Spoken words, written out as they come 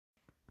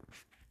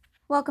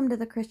Welcome to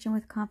the Christian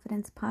with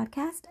Confidence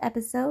podcast,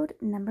 episode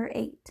number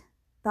 8,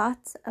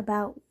 Thoughts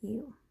About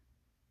You.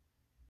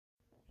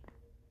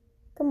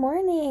 Good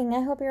morning.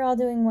 I hope you're all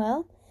doing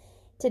well.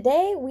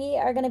 Today we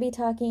are going to be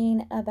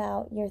talking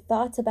about your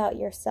thoughts about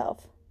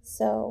yourself.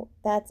 So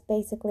that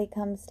basically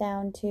comes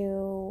down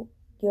to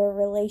your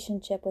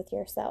relationship with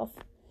yourself.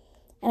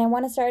 And I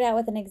want to start out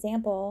with an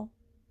example.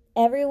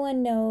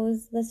 Everyone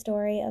knows the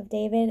story of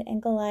David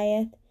and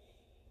Goliath,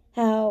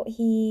 how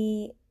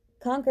he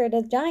conquered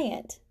a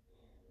giant.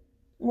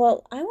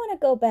 Well, I want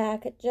to go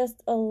back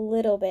just a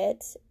little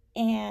bit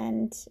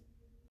and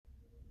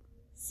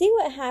see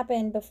what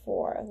happened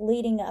before,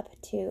 leading up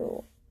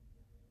to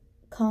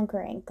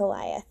conquering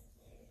Goliath.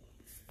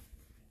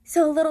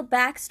 So a little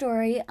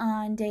backstory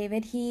on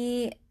David.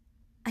 He,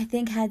 I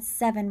think, had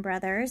 7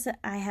 brothers.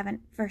 I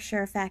haven't for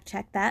sure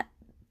fact-checked that.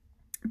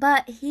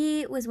 But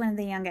he was one of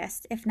the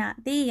youngest, if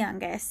not the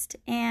youngest.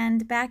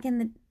 And back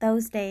in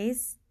those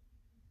days,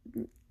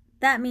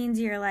 that means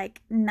you're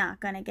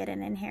not going to get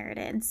an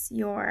inheritance.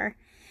 You're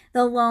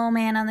the low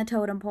man on the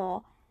totem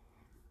pole.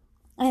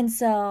 And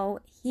so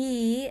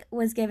he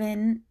was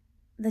given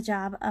the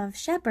job of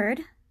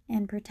shepherd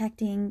and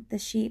protecting the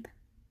sheep.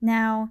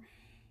 Now,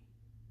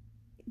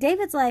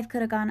 David's life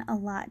could have gone a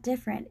lot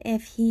different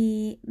if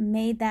he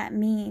made that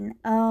mean,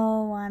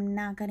 oh, I'm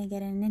not going to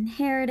get an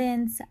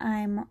inheritance,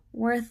 I'm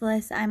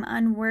worthless, I'm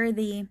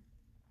unworthy.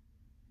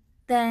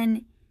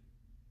 Then,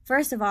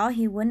 first of all,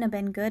 he wouldn't have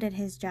been good at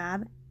his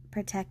job,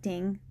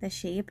 protecting the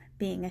sheep,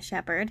 being a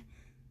shepherd.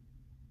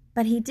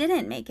 But he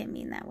didn't make it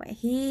mean that way.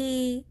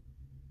 He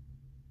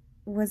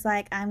was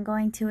like, I'm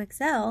going to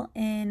excel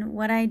in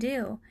what I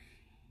do,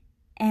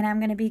 and I'm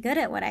going to be good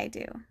at what I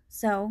do.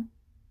 So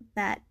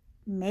that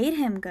made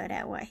him good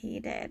at what he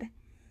did.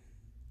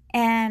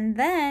 And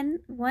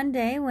then one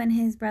day when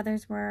his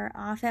brothers were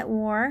off at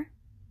war,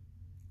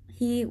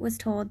 he was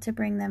told to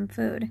bring them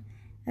food.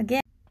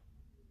 Again,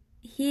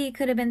 he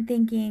could have been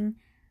thinking,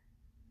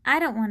 I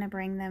don't want to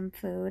bring them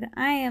food.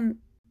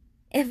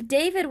 If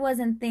David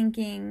wasn't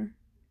thinking,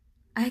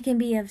 I can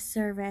be of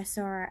service,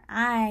 or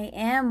I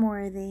am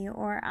worthy,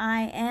 or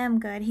I am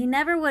good, he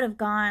never would have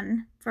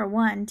gone, for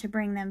one, to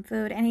bring them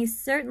food. And he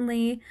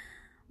certainly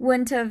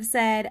wouldn't have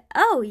said,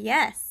 oh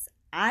yes,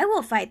 I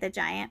will fight the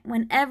giant,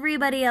 when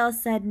everybody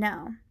else said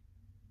no.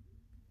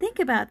 Think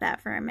about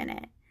that for a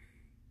minute.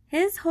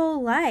 His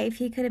whole life,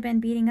 he could have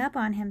been beating up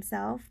on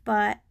himself,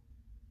 but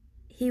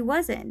he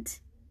wasn't.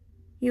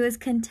 He was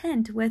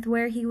content with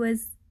where he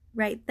was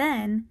right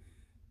then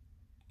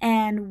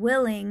and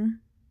willing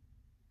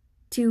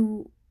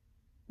to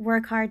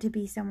work hard to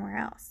be somewhere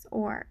else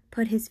or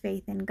put his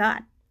faith in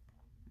God.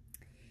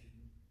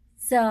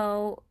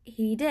 So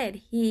he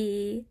did.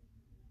 He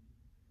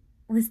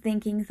was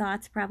thinking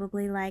thoughts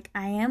probably like,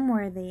 I am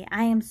worthy,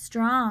 I am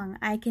strong,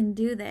 I can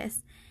do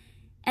this.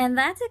 And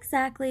that's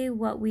exactly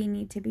what we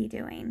need to be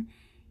doing.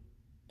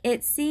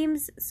 It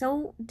seems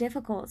so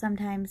difficult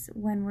sometimes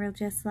when we're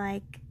just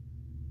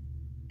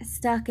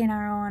stuck in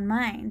our own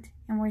mind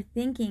and we're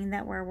thinking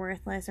that we're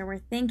worthless, or we're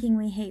thinking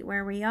we hate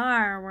where we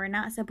are, or we're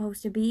not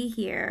supposed to be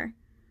here.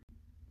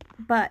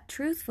 But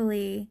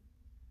truthfully,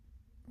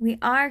 we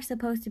are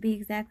supposed to be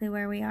exactly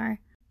where we are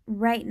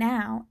right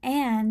now,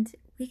 and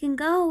we can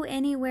go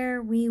anywhere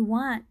we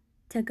want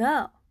to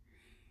go.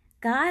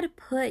 God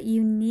put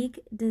unique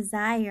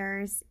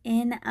desires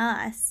in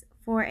us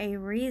for a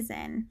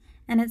reason,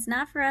 and it's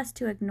not for us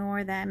to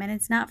ignore them, and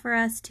it's not for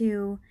us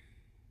to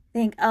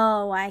think,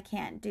 oh, I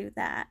can't do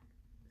that.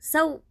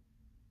 So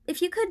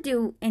if you could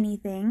do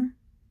anything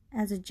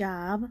as a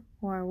job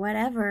or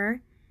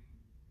whatever,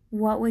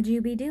 what would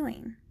you be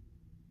doing?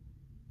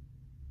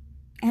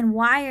 And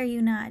why are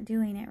you not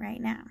doing it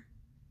right now?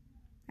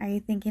 Are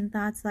you thinking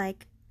thoughts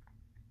like,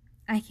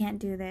 I can't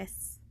do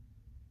this,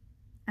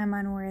 I'm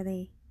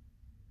unworthy?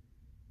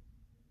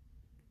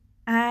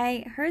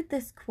 I heard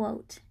this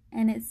quote,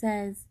 and it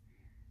says,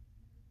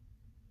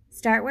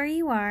 start where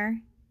you are,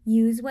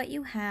 use what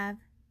you have,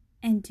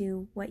 and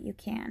do what you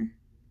can.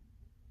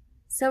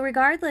 So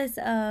regardless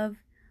of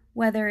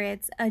whether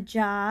it's a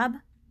job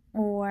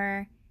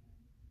or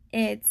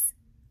it's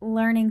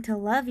learning to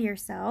love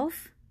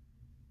yourself,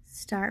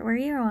 start where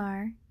you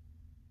are,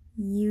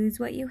 use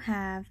what you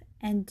have,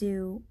 and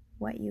do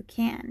what you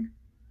can.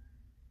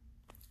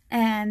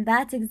 And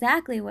that's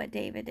exactly what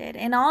David did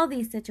in all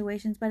these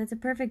situations, but it's a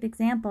perfect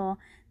example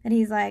that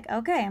he's like,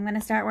 okay, I'm going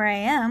to start where I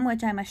am,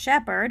 which I'm a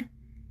shepherd.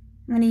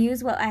 I'm going to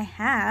use what I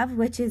have,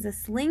 which is a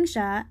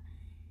slingshot,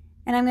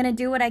 and I'm going to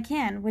do what I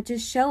can, which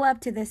is show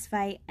up to this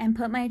fight and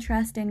put my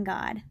trust in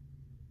God.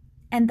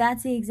 And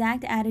that's the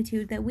exact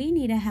attitude that we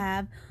need to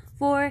have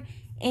for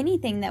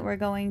anything that we're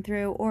going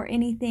through or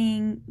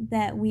anything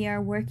that we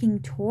are working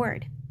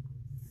toward.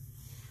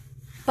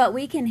 But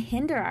we can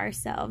hinder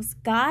ourselves.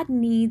 God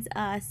needs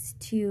us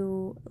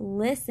to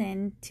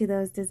listen to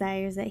those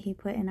desires that He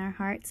put in our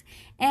hearts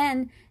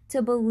and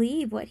to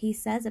believe what He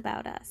says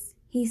about us.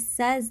 He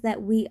says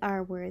that we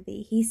are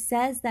worthy. He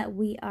says that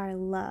we are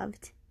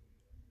loved.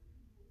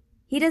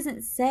 He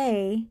doesn't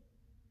say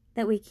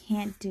that we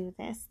can't do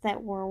this,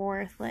 that we're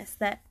worthless,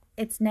 that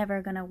it's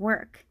never going to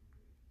work.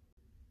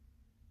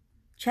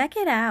 Check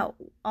it out,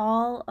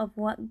 all of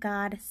what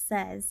God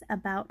says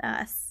about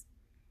us.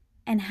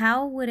 And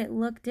how would it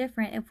look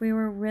different if we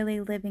were really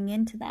living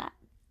into that?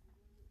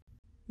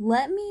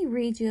 Let me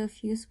read you a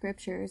few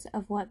scriptures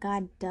of what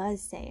God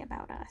does say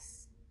about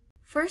us.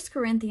 1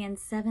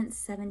 Corinthians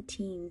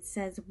 7:17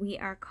 says we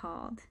are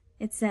called.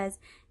 It says,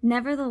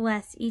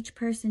 "Nevertheless, each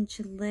person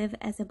should live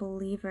as a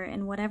believer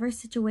in whatever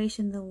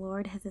situation the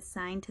Lord has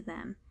assigned to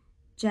them,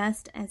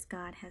 just as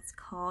God has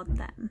called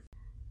them."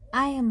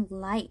 I am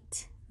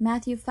light.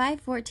 Matthew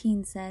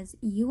 5:14 says,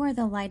 "You are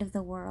the light of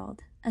the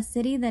world. A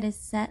city that is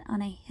set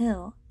on a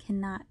hill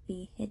cannot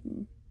be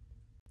hidden."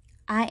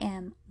 I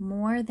am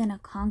more than a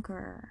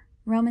conqueror.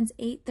 Romans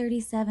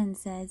 8:37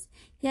 says,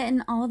 "Yet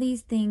in all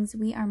these things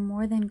we are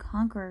more than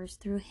conquerors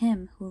through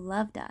him who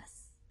loved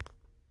us."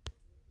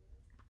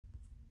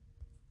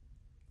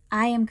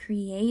 I am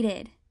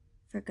created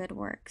for good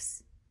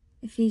works.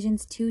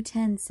 Ephesians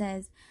 2:10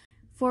 says,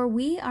 "For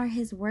we are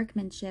his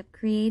workmanship,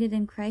 created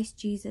in Christ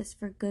Jesus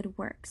for good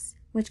works,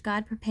 which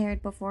God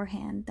prepared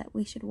beforehand that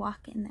we should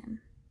walk in them."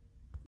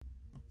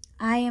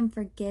 I am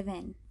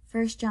forgiven.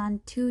 1 John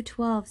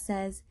 2:12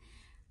 says,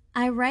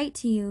 "I write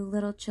to you,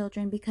 little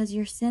children, because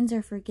your sins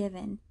are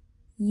forgiven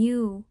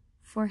you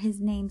for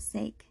his name's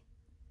sake."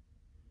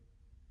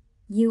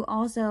 You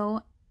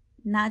also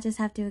not just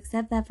have to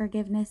accept that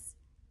forgiveness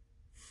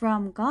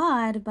from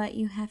God, but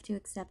you have to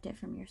accept it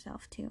from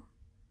yourself too.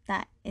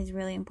 That is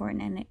really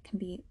important, and it can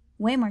be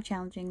way more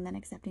challenging than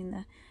accepting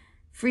the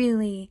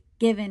freely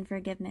given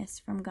forgiveness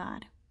from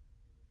God.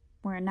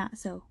 We're not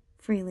so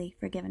freely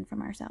forgiven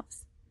from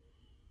ourselves.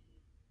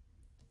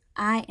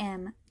 I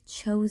am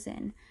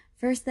chosen.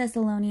 1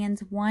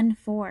 Thessalonians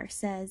 1:4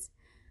 says,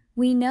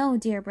 "We know,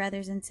 dear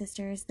brothers and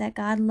sisters, that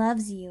God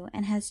loves you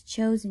and has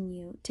chosen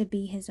you to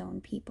be his own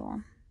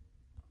people."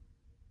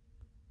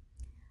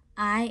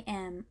 I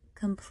am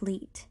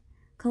complete.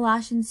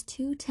 Colossians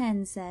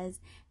 2:10 says,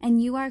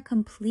 "And you are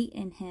complete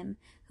in him,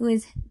 who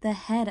is the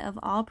head of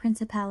all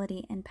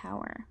principality and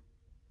power."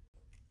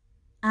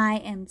 I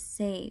am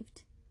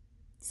saved.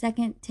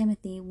 2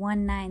 Timothy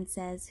 1:9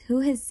 says, "Who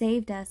has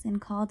saved us and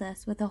called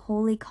us with a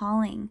holy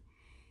calling,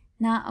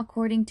 not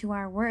according to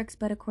our works,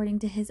 but according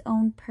to his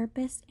own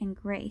purpose and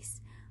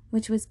grace,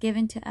 which was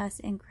given to us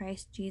in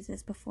Christ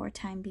Jesus before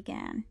time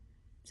began."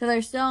 So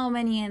there's so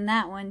many in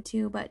that one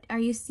too, but are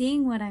you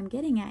seeing what I'm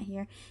getting at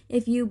here?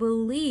 If you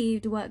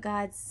believed what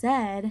God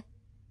said,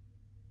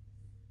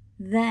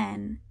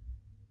 then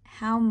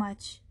how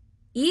much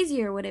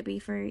easier would it be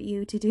for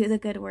you to do the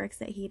good works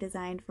that he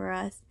designed for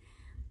us?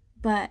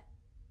 But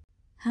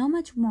how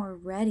much more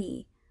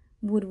ready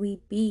would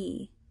we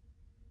be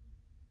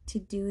to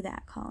do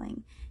that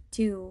calling,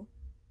 to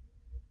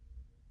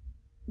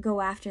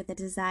go after the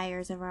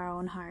desires of our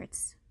own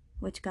hearts,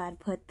 which God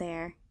put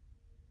there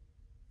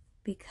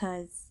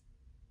because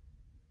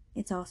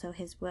it's also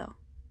his will.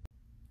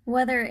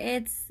 Whether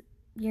it's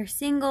you're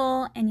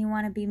single and you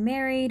want to be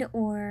married,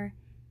 or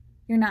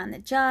you're not in the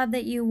job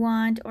that you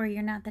want, or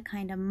you're not the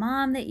kind of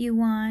mom that you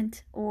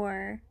want,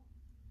 or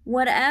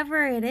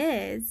whatever it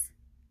is,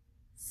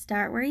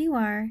 start where you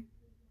are,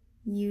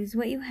 use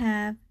what you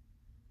have,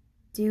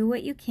 do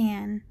what you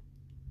can,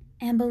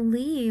 and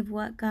believe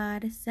what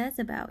God says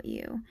about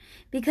you,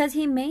 because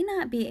he may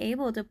not be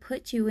able to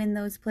put you in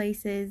those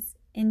places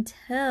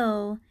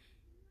until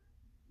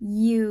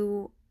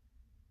you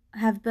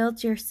have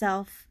built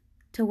yourself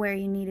to where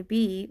you need to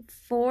be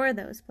for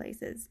those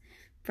places.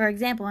 For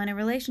example, in a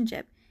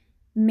relationship,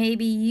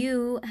 maybe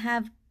you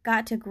have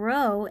got to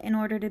grow in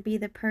order to be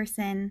the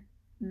person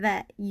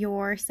that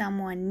your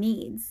someone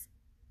needs.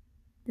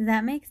 Does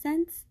that make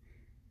sense?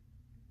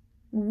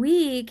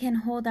 We can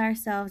hold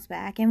ourselves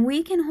back, and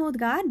we can hold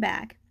God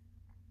back.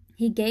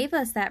 He gave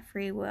us that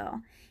free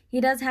will.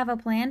 He does have a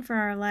plan for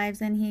our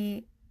lives, and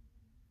he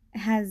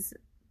has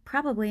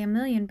probably a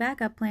million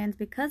backup plans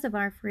because of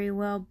our free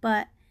will,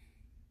 but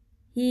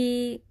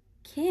he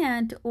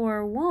can't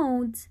or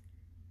won't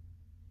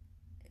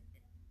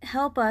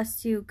help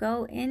us to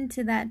go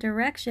into that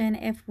direction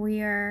if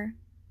we are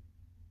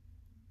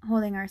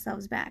holding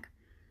ourselves back.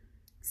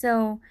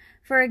 So,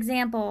 for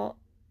example,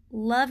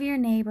 love your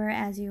neighbor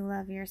as you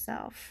love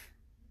yourself.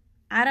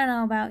 I don't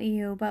know about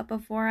you, but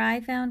before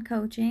I found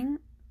coaching,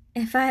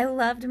 if I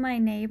loved my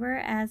neighbor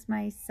as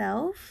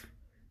myself,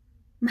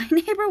 my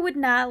neighbor would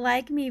not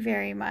like me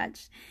very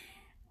much.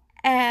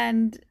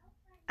 And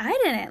I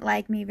didn't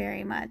like me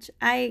very much.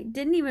 I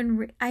didn't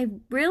even, I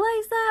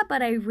realized that,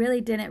 but I really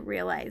didn't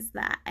realize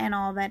that and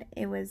all that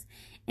it was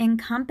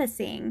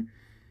encompassing.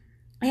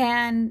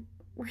 And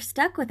we're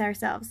stuck with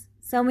ourselves.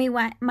 So we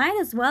might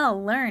as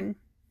well learn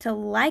to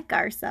like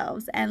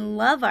ourselves and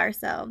love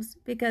ourselves,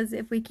 because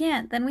if we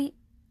can't, then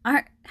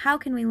how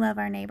can we love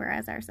our neighbor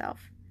as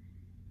ourselves?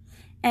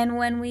 And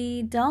when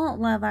we don't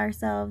love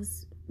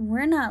ourselves,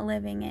 we're not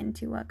living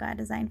into what God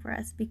designed for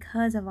us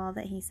because of all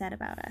that he said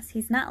about us.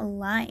 He's not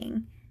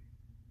lying.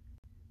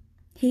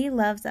 He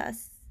loves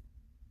us,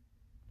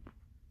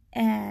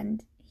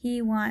 and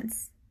he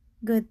wants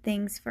good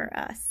things for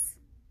us.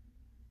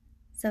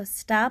 So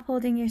stop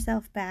holding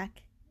yourself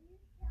back.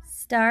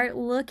 Start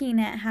looking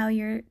at how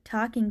you're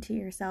talking to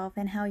yourself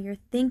and how you're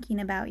thinking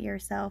about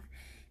yourself,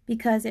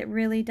 because it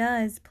really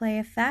does play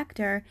a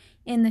factor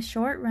in the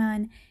short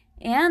run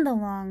and the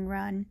long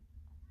run.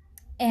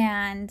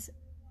 And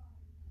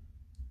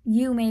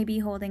you may be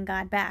holding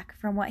God back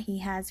from what He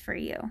has for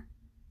you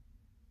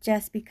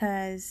just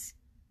because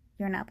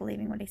you're not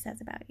believing what He says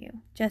about you,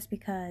 just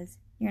because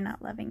you're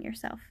not loving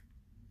yourself.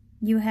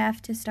 You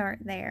have to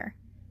start there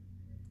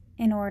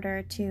in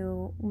order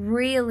to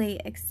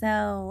really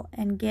excel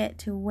and get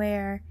to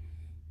where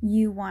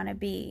you want to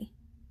be.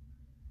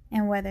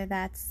 And whether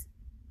that's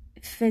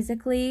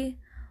physically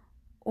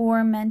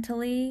or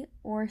mentally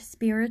or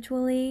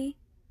spiritually,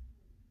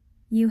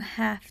 you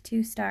have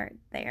to start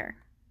there.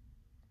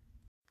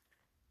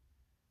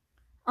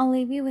 I'll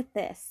leave you with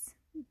this.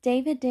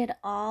 David did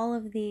all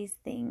of these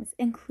things,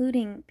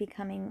 including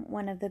becoming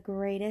one of the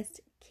greatest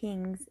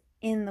kings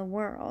in the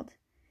world.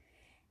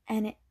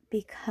 And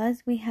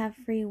because we have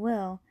free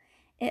will,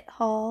 it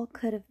all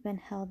could have been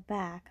held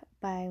back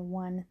by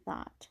one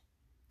thought.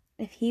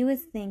 If he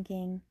was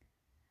thinking,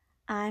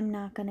 I'm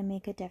not going to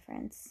make a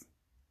difference,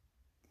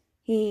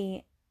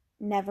 he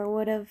never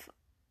would have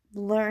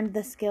learned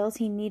the skills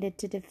he needed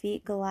to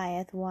defeat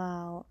Goliath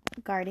while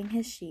guarding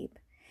his sheep.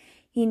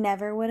 He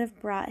never would have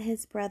brought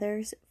his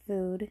brothers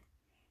food.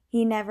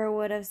 He never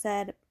would have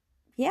said,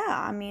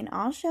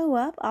 I'll show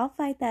up, I'll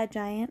fight that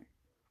giant.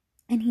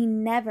 And he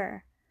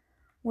never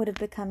would have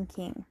become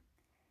king.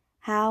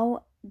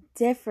 How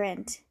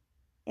different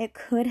it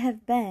could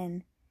have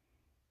been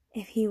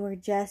if he were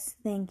just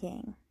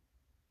thinking,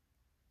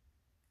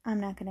 I'm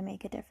not going to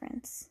make a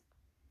difference.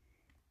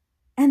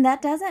 And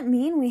that doesn't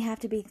mean we have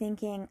to be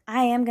thinking,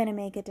 I am going to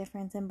make a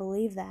difference and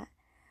believe that.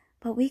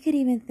 But we could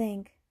even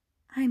think,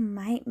 I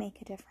might make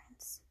a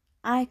difference.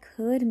 I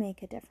could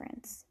make a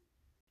difference.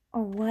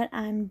 Or what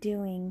I'm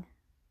doing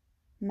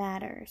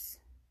matters.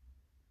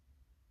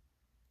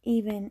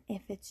 Even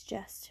if it's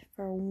just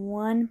for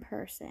one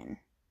person.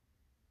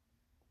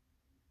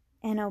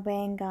 And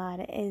obeying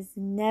God is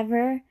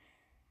never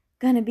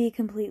going to be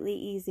completely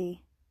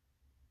easy.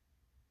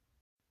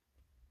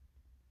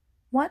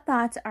 What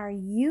thoughts are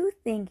you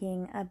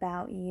thinking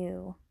about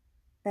you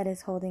that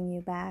is holding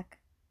you back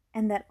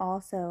and that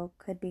also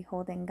could be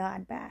holding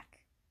God back?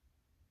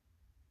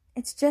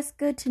 It's just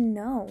good to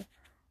know.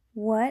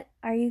 What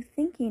are you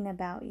thinking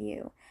about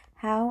you?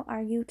 How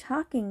are you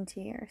talking to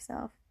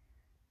yourself?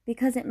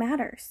 Because it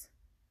matters.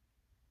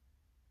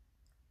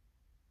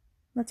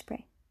 Let's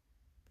pray.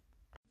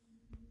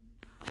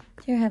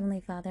 Dear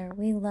Heavenly Father,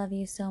 we love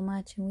you so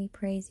much and we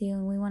praise you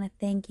and we want to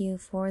thank you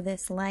for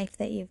this life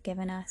that you've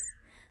given us.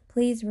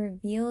 Please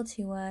reveal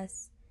to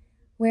us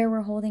where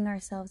we're holding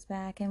ourselves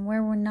back and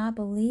where we're not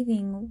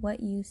believing what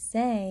you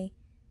say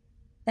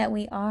that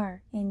we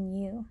are in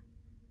you.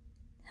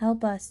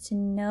 Help us to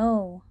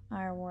know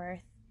our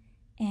worth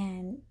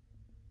and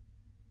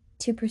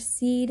to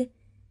proceed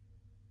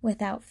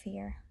without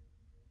fear.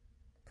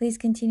 Please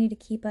continue to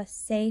keep us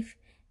safe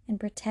and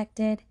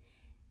protected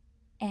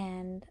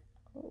and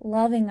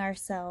loving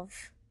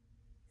ourselves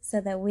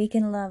so that we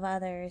can love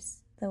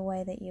others the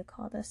way that you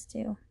called us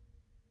to.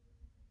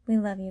 We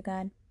love you,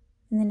 God.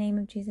 In the name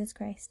of Jesus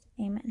Christ,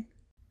 amen.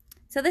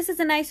 So this is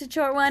a nice and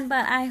short one,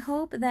 but I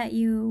hope that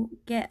you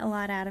get a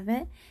lot out of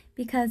it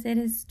because it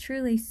is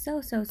truly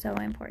so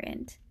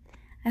important.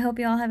 I hope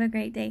you all have a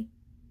great day.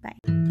 Bye.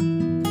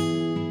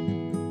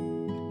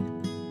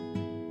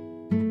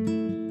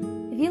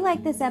 If you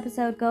like this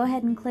episode, go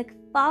ahead and click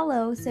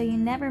follow so you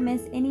never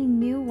miss any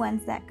new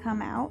ones that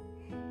come out.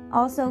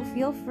 Also,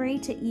 feel free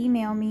to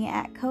email me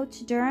at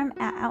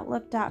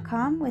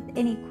coachdurham@outlook.com with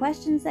any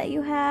questions that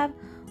you have,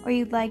 or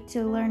you'd like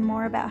to learn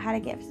more about how to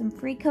get some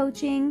free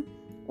coaching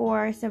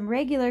or some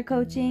regular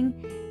coaching.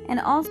 And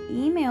also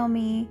email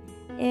me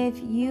if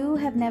you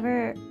have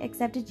never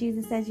accepted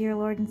Jesus as your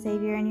Lord and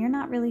Savior and you're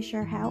not really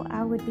sure how.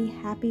 I would be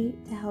happy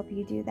to help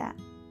you do that.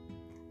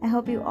 I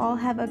hope you all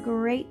have a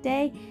great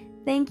day.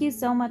 Thank you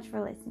so much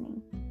for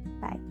listening.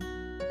 Bye.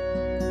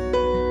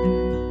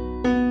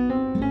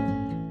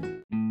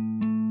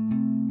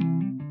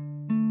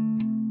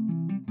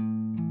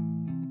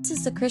 This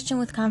is the Christian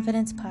with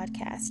Confidence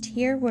podcast.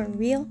 Here we're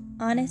real,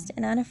 honest,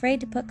 and unafraid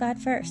to put God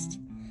first.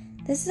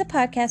 This is a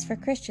podcast for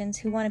Christians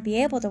who want to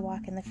be able to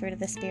walk in the fruit of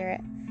the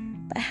Spirit.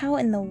 But how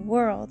in the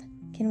world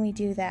can we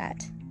do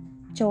that?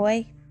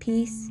 Joy,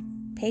 peace,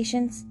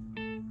 patience,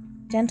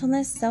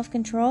 gentleness,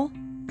 self-control?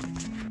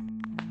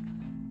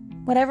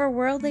 Whatever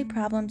worldly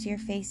problems you're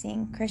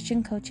facing,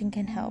 Christian coaching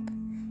can help.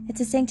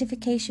 It's a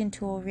sanctification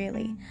tool,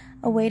 really,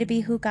 a way to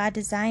be who God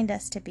designed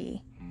us to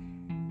be.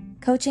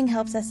 Coaching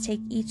helps us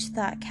take each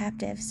thought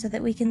captive so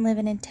that we can live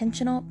an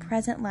intentional,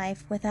 present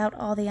life without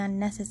all the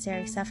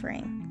unnecessary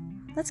suffering.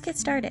 Let's get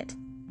started.